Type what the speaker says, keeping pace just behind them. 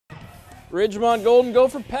Ridgemont Golden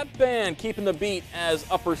Gopher Pep Band keeping the beat as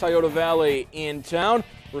Upper Scioto Valley in town.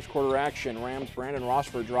 First quarter action, Rams Brandon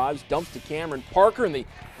Rossford drives, dumps to Cameron Parker, and the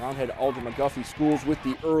Roundhead Alder McGuffey Schools with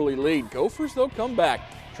the early lead. Gophers, though, come back.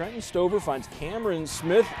 Trenton Stover finds Cameron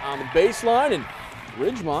Smith on the baseline, and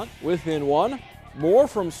Ridgemont within one. More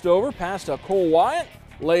from Stover, past Cole Wyatt,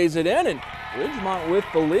 lays it in, and Ridgemont with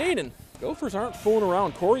the lead. And Gophers aren't fooling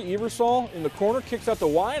around. Corey Eversole in the corner, kicks out to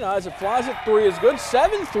Wyatt, eyes it, flies it, three is good.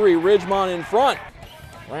 7-3, Ridgemont in front.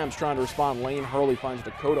 Rams trying to respond. Lane Hurley finds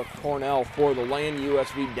Dakota Cornell for the lane.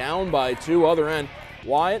 USV down by 2. Other end,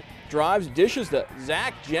 Wyatt drives, dishes to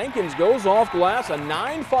Zach Jenkins, goes off glass. A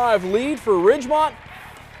 9-5 lead for Ridgemont,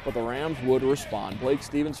 but the Rams would respond. Blake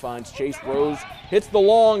Stevens finds Chase Rose, hits the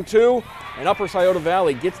long 2, and Upper Scioto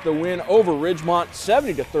Valley gets the win over Ridgemont,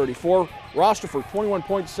 70-34. Roster for 21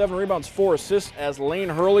 points, 7 rebounds, 4 assists as Lane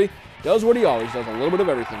Hurley does what he always does, a little bit of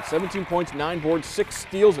everything. 17 points, 9 boards, 6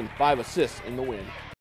 steals, and 5 assists in the win.